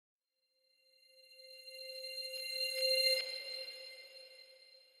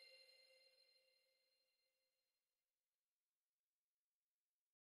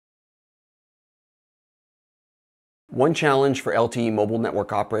One challenge for LTE mobile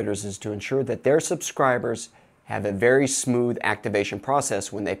network operators is to ensure that their subscribers have a very smooth activation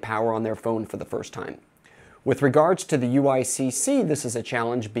process when they power on their phone for the first time. With regards to the UICC, this is a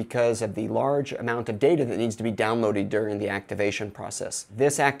challenge because of the large amount of data that needs to be downloaded during the activation process.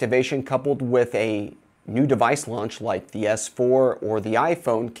 This activation, coupled with a new device launch like the S4 or the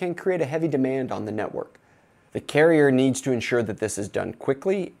iPhone, can create a heavy demand on the network. The carrier needs to ensure that this is done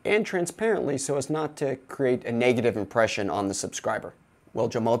quickly and transparently so as not to create a negative impression on the subscriber. Well,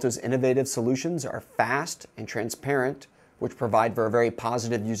 Gemalto's innovative solutions are fast and transparent, which provide for a very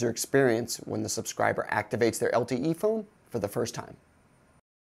positive user experience when the subscriber activates their LTE phone for the first time.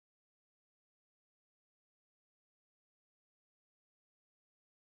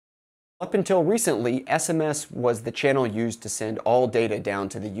 Up until recently, SMS was the channel used to send all data down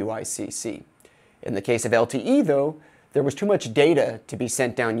to the UICC. In the case of LTE, though, there was too much data to be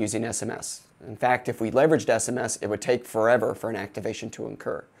sent down using SMS. In fact, if we leveraged SMS, it would take forever for an activation to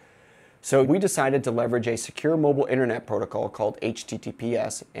occur. So we decided to leverage a secure mobile internet protocol called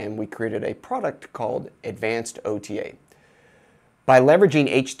HTTPS, and we created a product called Advanced OTA. By leveraging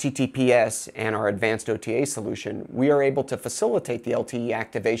HTTPS and our Advanced OTA solution, we are able to facilitate the LTE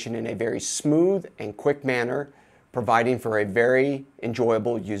activation in a very smooth and quick manner, providing for a very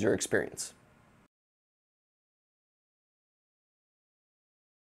enjoyable user experience.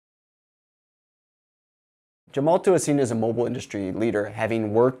 Gemalto is seen as a mobile industry leader,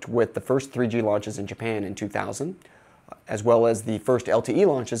 having worked with the first 3G launches in Japan in 2000, as well as the first LTE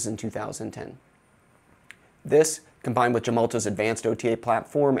launches in 2010. This, combined with Gemalto's advanced OTA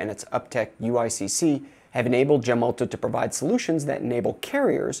platform and its Uptech UICC, have enabled Gemalto to provide solutions that enable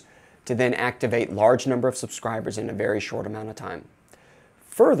carriers to then activate large number of subscribers in a very short amount of time.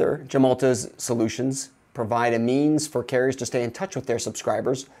 Further, Gemalto's solutions provide a means for carriers to stay in touch with their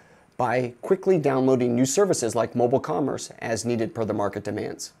subscribers by quickly downloading new services like mobile commerce as needed per the market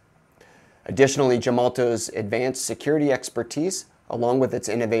demands. Additionally, Gemalto's advanced security expertise, along with its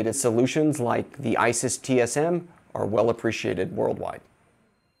innovative solutions like the ISIS TSM, are well appreciated worldwide.